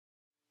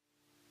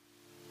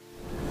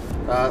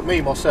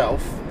Me,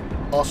 myself,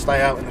 I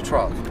stay out in the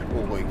truck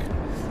all week.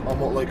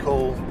 I'm what they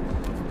call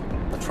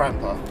a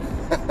tramper.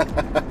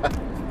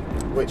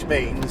 Which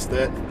means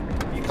that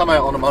you come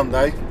out on a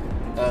Monday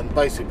and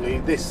basically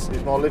this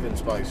is my living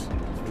space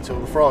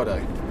until the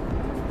Friday.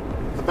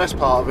 The best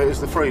part of it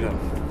is the freedom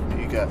that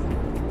you get.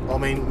 I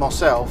mean,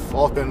 myself,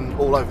 I've been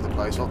all over the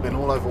place. I've been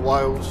all over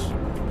Wales,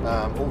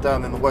 all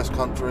down in the West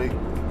Country.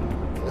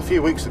 A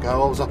few weeks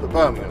ago I was up at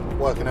Birmingham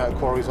working out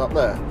quarries up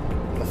there,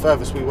 and the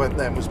furthest we went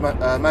then was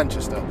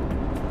Manchester.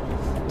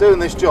 Doing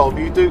this job,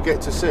 you do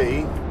get to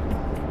see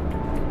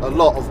a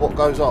lot of what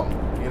goes on.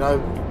 You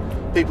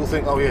know, people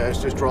think, oh yeah,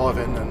 it's just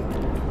driving,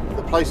 and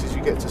the places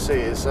you get to see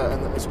is,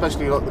 and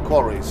especially like the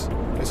quarries,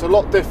 it's a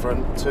lot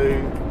different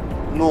to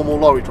normal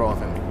lorry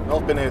driving.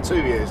 I've been here 2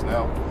 years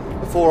now.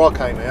 Before I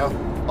came here,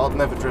 I'd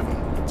never driven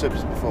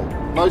tippers before.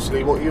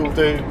 Mostly what you'll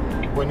do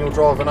when you're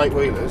driving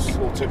 8-wheelers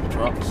or tipper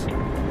trucks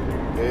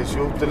is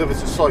you'll deliver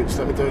to sites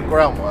that are doing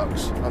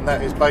groundworks, and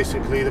that is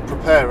basically the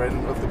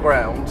preparing of the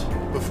ground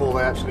before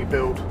they actually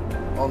build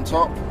on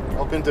top.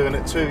 I've been doing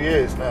it 2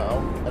 years now,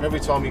 and every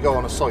time you go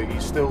on a site you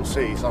still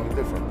see something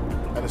different.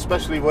 And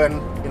especially when,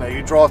 you know,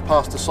 you drive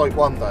past a site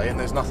one day and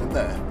there's nothing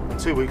there, and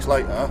 2 weeks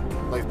later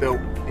they've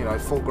built, you know,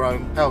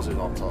 full-grown houses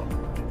on top.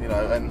 You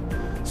know,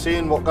 and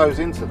seeing what goes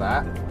into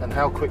that and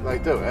how quick they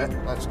do it,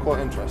 that's quite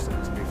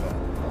interesting, to be fair.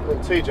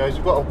 At TJ's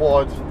you've got a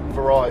wide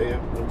variety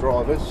of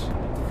drivers,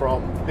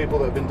 from people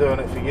that have been doing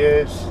it for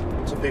years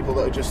to people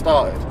that have just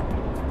started.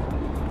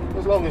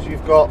 As long as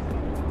you've got,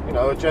 you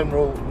know, a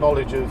general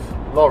knowledge of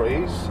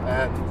lorries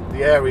and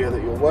the area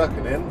that you're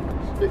working in,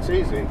 it's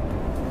easy.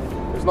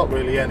 There's not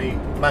really any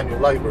manual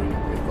labour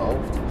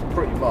involved. It's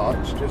pretty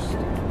much just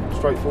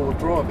straightforward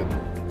driving.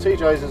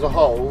 TJ's as a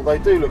whole, they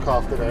do look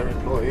after their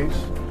employees.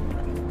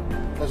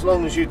 As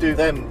long as you do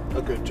them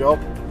a good job,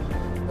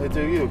 they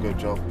do you a good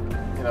job.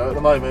 You know, at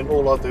the moment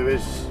all I do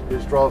is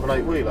drive an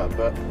 8-wheeler,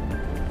 but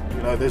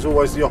you know, there's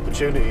always the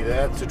opportunity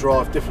there to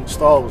drive different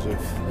styles of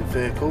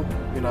vehicle,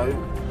 you know,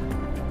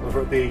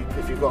 whether it be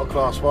if you've got a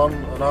Class 1,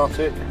 an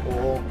Arctic,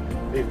 or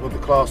even with the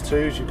Class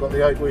 2s, you've got the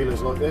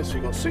 8-wheelers like this,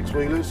 you've got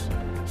 6-wheelers,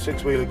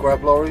 6-wheeler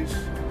grab lorries,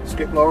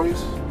 skip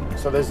lorries.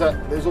 So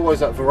there's always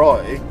that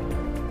variety.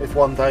 If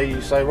one day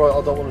you say, right,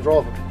 I don't want to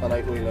drive an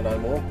 8-wheeler no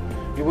more,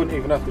 you wouldn't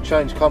even have to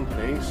change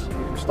companies.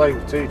 You can stay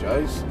with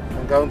TJ's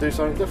and go and do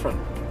something different.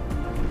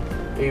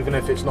 Even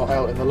if it's not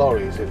out in the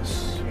lorries,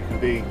 you can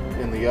be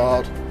in the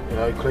yard, you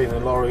know,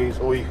 cleaning lorries,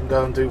 or you can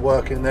go and do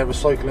work in their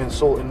recycling,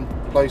 sorting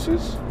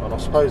places. And I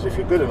suppose if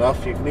you're good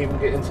enough, you can even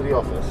get into the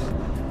office.